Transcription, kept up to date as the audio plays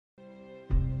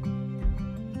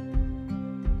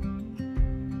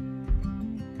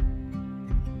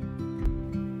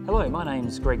Hello, my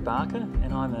name's Greg Barker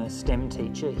and I'm a STEM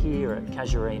teacher here at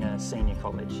Casuarina Senior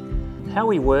College. How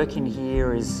we work in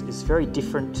here is very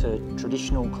different to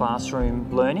traditional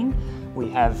classroom learning.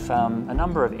 We have a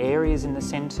number of areas in the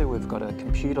centre. We've got a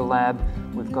computer lab,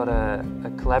 we've got a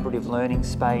collaborative learning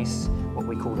space, what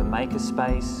we call the maker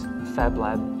space, a fab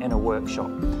lab and a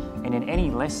workshop. And in any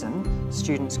lesson,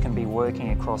 students can be working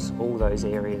across all those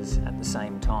areas at the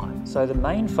same time. So the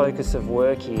main focus of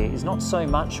work here is not so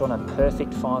much on a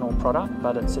perfect final product,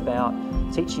 but it's about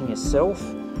teaching yourself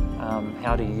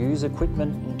how to use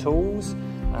equipment and tools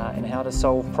and how to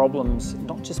solve problems,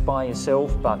 not just by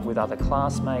yourself, but with other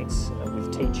classmates,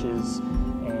 with teachers,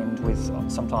 and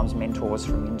with sometimes mentors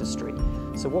from industry.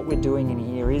 So what we're doing in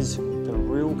here is the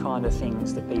real kind of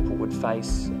things that people would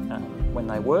face when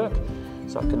they work.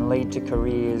 So it can lead to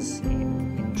careers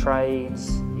in trades,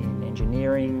 in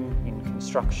engineering, in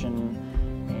construction,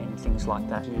 and things like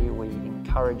that. Here we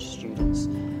encourage students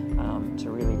to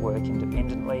really work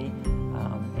independently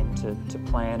and to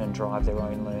plan and drive their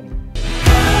own learning.